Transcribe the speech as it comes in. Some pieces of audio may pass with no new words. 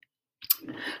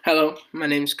Hello, my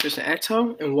name is Christian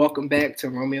Eto, and welcome back to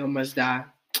Romeo Must Die.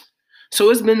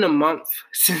 So it's been a month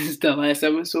since the last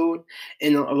episode,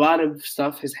 and a lot of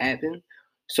stuff has happened.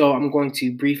 So I'm going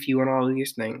to brief you on all of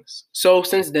these things. So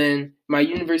since then, my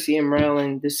University of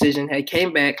Maryland decision had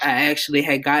came back. I actually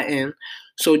had got in.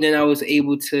 So then I was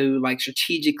able to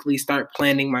strategically start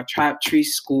planning my top three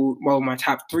schools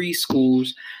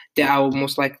that I will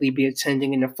most likely be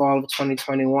attending in the fall of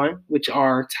 2021, which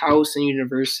are Towson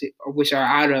University, which are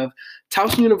out of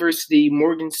Towson University,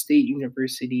 Morgan State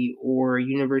University, or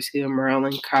University of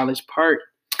Maryland College Park.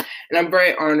 And I'm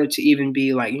very honored to even be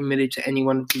admitted to any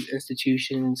one of these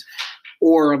institutions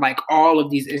or all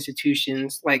of these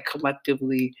institutions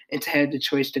collectively, and to have the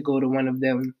choice to go to one of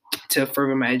them to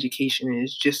further my education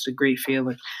is just a great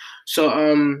feeling.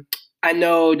 So I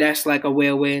know that's a way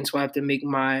away until I have to make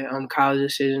my college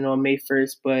decision on May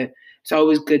 1st, but it's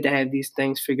always good to have these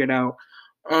things figured out.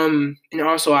 And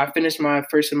also I finished my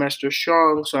first semester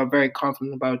strong, so I'm very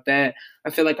confident about that. I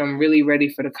feel like I'm really ready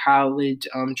for the college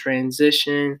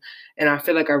transition, and I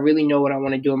feel like I really know what I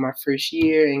want to do in my first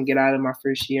year and get out of my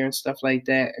first year and stuff like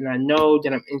that. And I know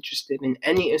that I'm interested in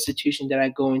any institution that I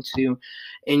go into,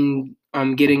 in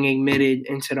getting admitted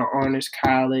into the honors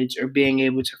college or being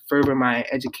able to further my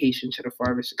education to the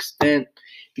farthest extent,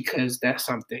 because that's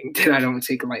something that I don't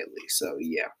take lightly. So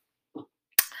yeah.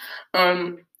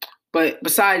 Um, but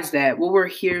besides that, what we're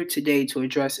here today to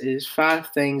address is 5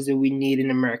 things that we need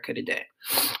in America today.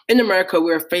 In America,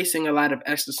 we're facing a lot of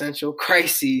existential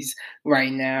crises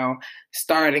right now,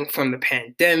 starting from the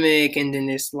pandemic, and then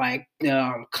it's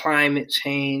climate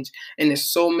change, and there's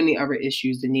so many other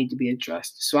issues that need to be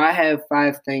addressed. So I have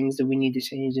 5 things that we need to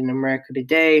change in America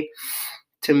today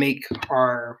to make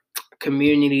our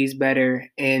communities better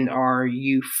and our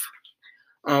youth,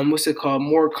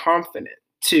 more confident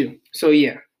too. So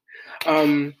yeah.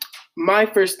 My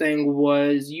first thing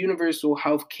was universal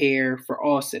health care for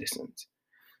all citizens.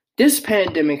 This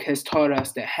pandemic has taught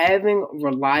us that having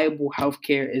reliable health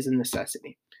care is a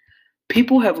necessity.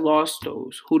 People have lost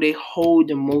those who they hold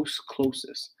the most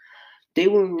closest. They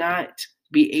will not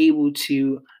be able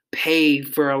to pay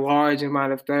for a large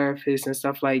amount of therapists and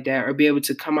stuff like that, or be able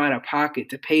to come out of pocket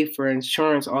to pay for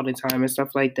insurance all the time and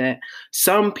stuff like that.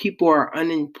 Some people are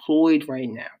unemployed right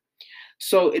now.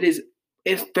 So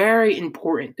it's very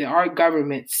important that our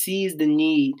government sees the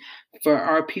need for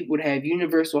our people to have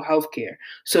universal health care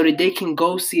so that they can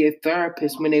go see a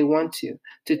therapist when they want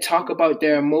to talk about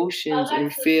their emotions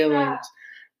and feelings.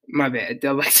 My bad,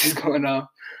 the Alexa's going off.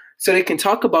 So they can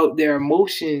talk about their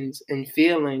emotions and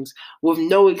feelings with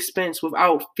no expense,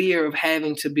 without fear of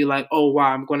having to be like, oh,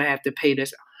 wow, I'm going to have to pay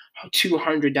this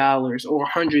 $200 or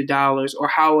 $100 or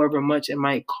however much it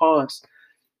might cost.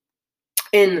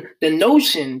 And the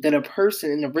notion that a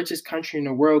person in the richest country in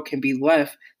the world can be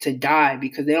left to die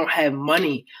because they don't have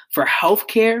money for health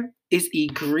care is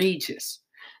egregious.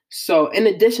 So, in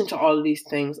addition to all of these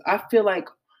things, I feel like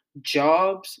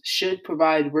jobs should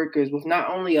provide workers with not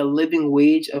only a living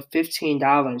wage of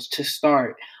 $15 to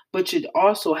start, but should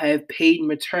also have paid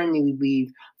maternity leave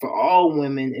for all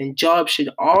women, and jobs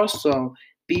should also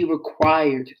be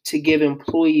required to give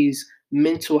employees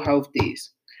mental health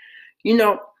days. You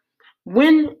know,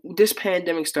 when this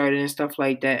pandemic started and stuff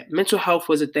like that, mental health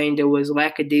was a thing that was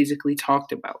lackadaisically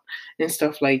talked about and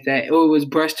stuff like that, or it was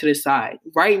brushed to the side.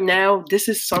 Right now, this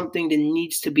is something that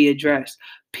needs to be addressed.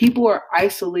 People are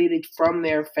isolated from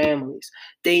their families.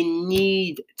 They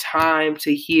need time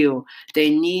to heal. They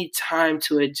need time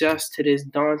to adjust to this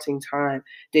daunting time.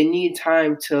 They need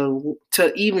time to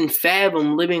even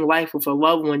fathom living life with a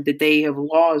loved one that they have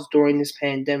lost during this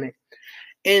pandemic.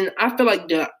 And I feel like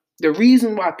the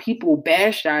reason why people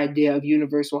bash the idea of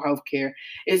universal health care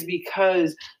is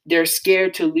because they're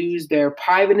scared to lose their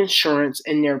private insurance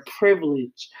and their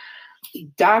privilege.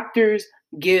 Doctors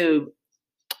give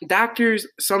Doctors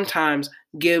sometimes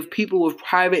give people with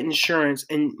private insurance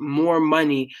and more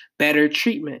money better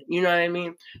treatment. You know what I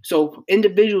mean? So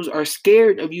individuals are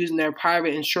scared of using their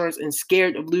private insurance and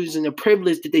scared of losing a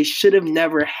privilege that they should have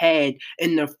never had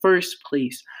in the first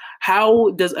place. How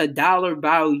does a dollar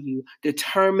value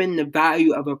determine the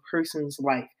value of a person's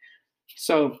life?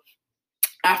 So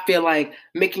I feel like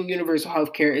making universal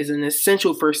health care is an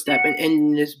essential first step in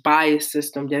ending this bias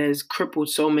system that has crippled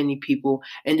so many people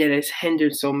and that has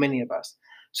hindered so many of us.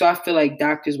 So I feel like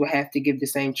doctors will have to give the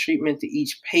same treatment to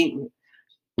each patient.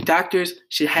 Doctors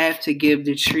should have to give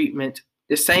the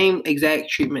same exact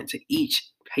treatment to each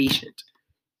patient.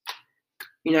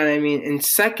 You know what I mean? And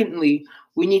secondly,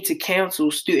 we need to cancel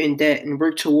student debt and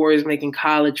work towards making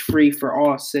college free for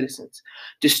all citizens.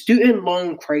 The student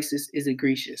loan crisis is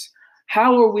egregious.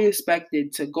 How are we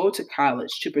expected to go to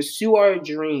college to pursue our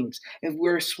dreams if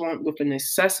we're swamped with an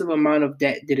excessive amount of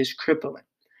debt that is crippling?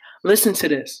 Listen to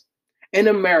this. In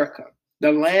America,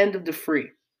 the land of the free,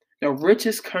 the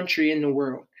richest country in the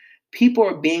world, people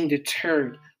are being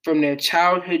deterred from their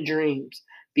childhood dreams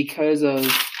because of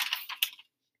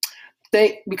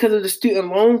the student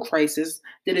loan crisis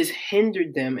that has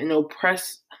hindered them and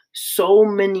oppressed so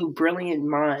many brilliant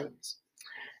minds.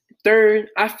 Third,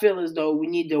 I feel as though we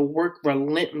need to work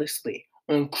relentlessly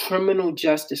on criminal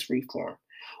justice reform.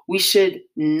 We should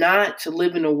not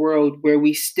live in a world where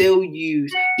we still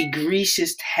use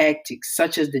egregious tactics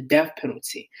such as the death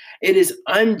penalty. It is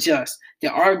unjust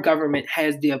that our government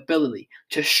has the ability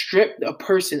to strip a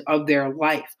person of their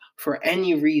life for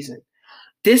any reason.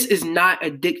 This is not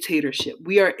a dictatorship.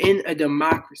 We are in a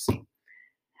democracy.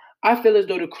 I feel as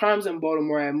though the crimes in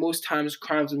Baltimore are most times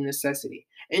crimes of necessity.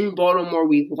 In Baltimore,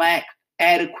 we lack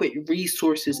adequate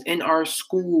resources in our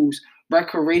schools,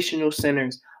 recreational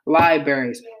centers,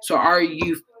 libraries, so our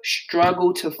youth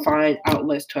struggle to find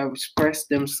outlets to express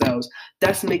themselves,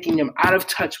 thus making them out of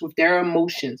touch with their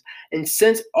emotions. And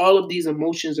since all of these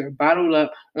emotions are bottled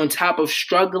up on top of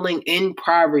struggling in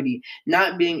poverty,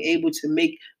 not being able to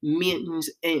make means,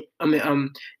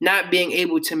 not being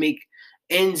able to make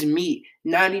ends meet,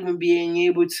 not even being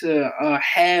able to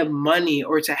have money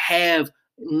or to have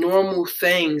normal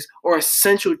things or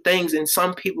essential things in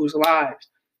some people's lives.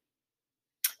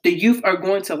 The youth are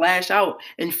going to lash out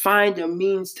and find a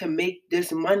means to make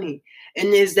this money. And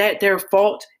is that their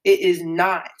fault? It is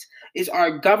not. It's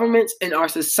our government's and our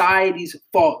society's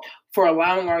fault for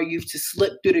allowing our youth to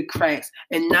slip through the cracks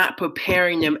and not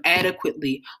preparing them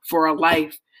adequately for a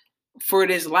life, for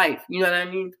this life. You know what I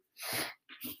mean?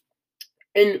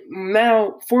 And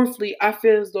now, fourthly, I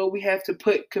feel as though we have to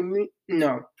put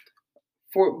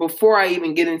before I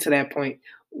even get into that point,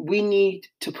 we need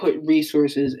to put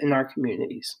resources in our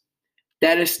communities.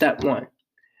 That is step one.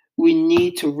 We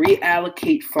need to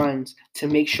reallocate funds to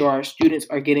make sure our students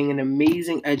are getting an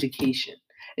amazing education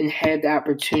and have the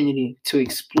opportunity to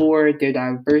explore their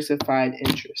diversified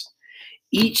interests.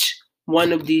 Each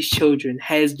one of these children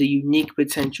has the unique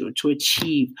potential to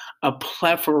achieve a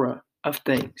plethora of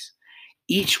things.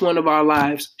 Each one of our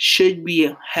lives should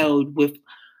be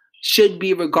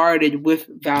regarded with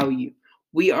value.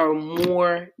 We are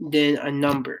more than a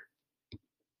number.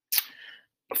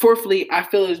 Fourthly, I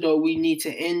feel as though we need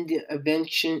to end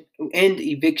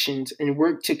evictions and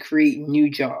work to create new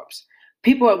jobs.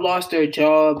 People have lost their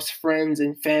jobs, friends,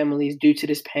 and families due to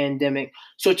this pandemic,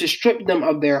 so to strip them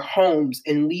of their homes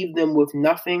and leave them with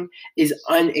nothing is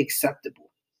unacceptable.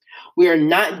 We are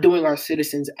not doing our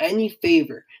citizens any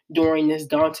favor during this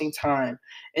daunting time.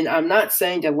 And I'm not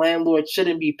saying that landlords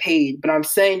shouldn't be paid, but I'm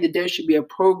saying that there should be a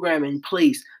program in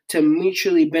place to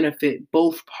mutually benefit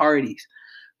both parties.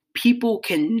 People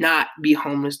cannot be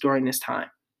homeless during this time.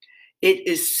 It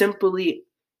is simply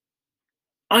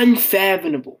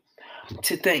unfathomable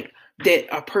to think that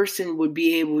a person would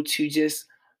be able to just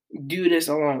do this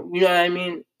alone. You know what I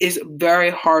mean? It's very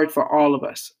hard for all of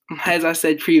us. As I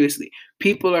said previously,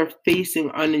 people are facing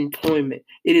unemployment.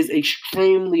 It is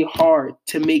extremely hard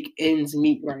to make ends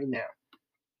meet right now.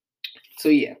 So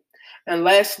yeah. And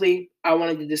lastly, I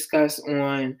wanted to discuss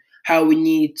on how we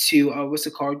need to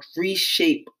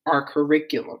reshape our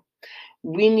curriculum.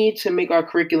 We need to make our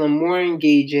curriculum more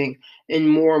engaging and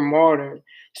more modern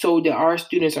so that our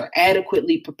students are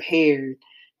adequately prepared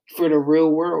for the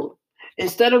real world.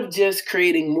 Instead of just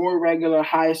creating more regular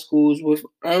high schools with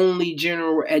only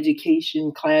general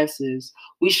education classes,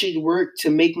 we should work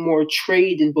to make more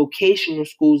trade and vocational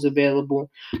schools available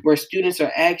where students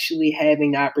are actually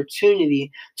having the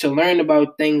opportunity to learn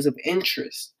about things of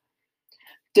interest.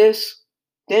 This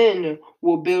then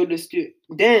will build the student.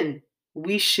 Then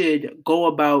we should go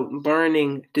about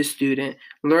learning the student,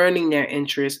 learning their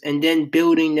interests, and then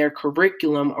building their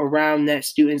curriculum around that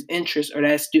student's interest or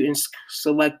that student's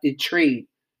selected trade,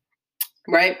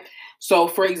 right? So,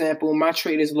 for example, my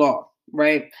trade is law,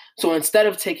 right? So instead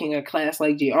of taking a class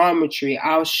like geometry,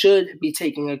 I should be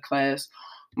taking a class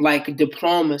like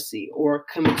diplomacy or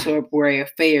contemporary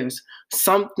affairs,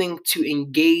 something to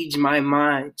engage my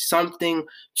mind, something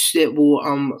that will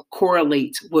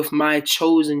correlate with my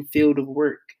chosen field of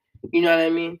work. You know what I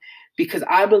mean? Because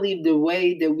I believe the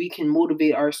way that we can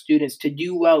motivate our students to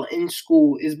do well in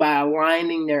school is by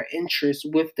aligning their interests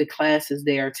with the classes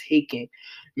they are taking.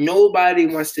 Nobody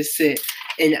wants to sit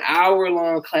in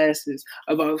hour-long classes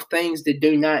about things that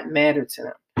do not matter to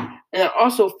them. And I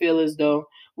also feel as though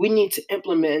we need to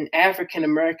implement an African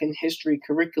American history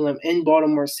curriculum in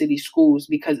Baltimore City schools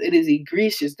because it is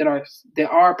egregious that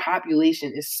our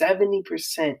population is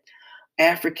 70%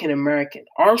 African American.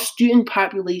 Our student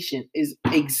population is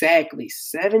exactly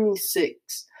 76%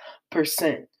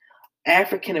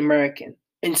 African American.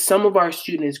 And some of our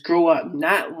students grow up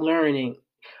not learning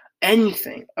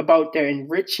anything about their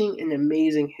enriching and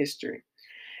amazing history.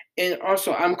 And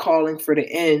also, I'm calling for the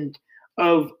end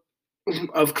of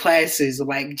classes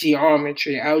like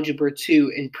geometry, algebra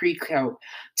 2, and pre-calc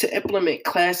to implement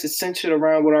classes centered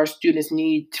around what our students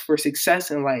need for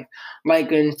success in life,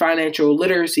 like a financial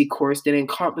literacy course that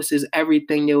encompasses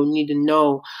everything they will need to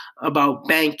know about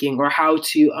banking or how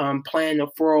to plan a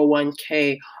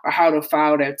 401k or how to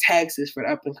file their taxes for the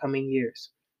up and coming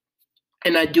years.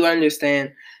 And I do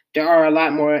understand there are a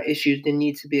lot more issues that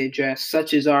need to be addressed,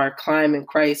 such as our climate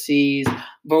crises,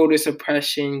 voter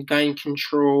suppression, gun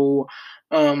control,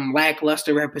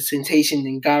 lackluster representation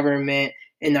in government.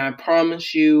 And I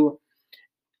promise you,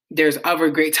 there's other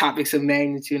great topics of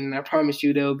magnitude, and I promise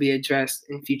you they'll be addressed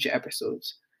in future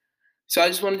episodes. So I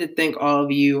just wanted to thank all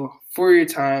of you for your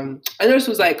time. I know this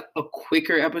was like a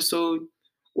quicker episode,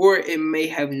 or it may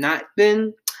have not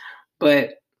been,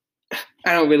 but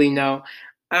I don't really know.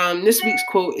 This week's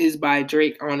quote is by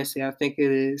Drake, honestly, I think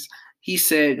it is. He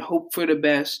said, "Hope for the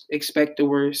best, expect the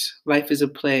worst. Life is a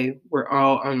play. We're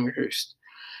all unrehearsed."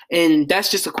 And that's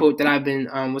just a quote that I've been,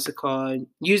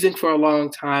 using for a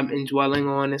long time and dwelling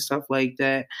on and stuff like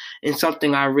that. And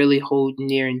something I really hold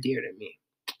near and dear to me.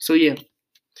 So, yeah,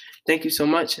 thank you so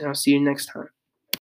much, and I'll see you next time.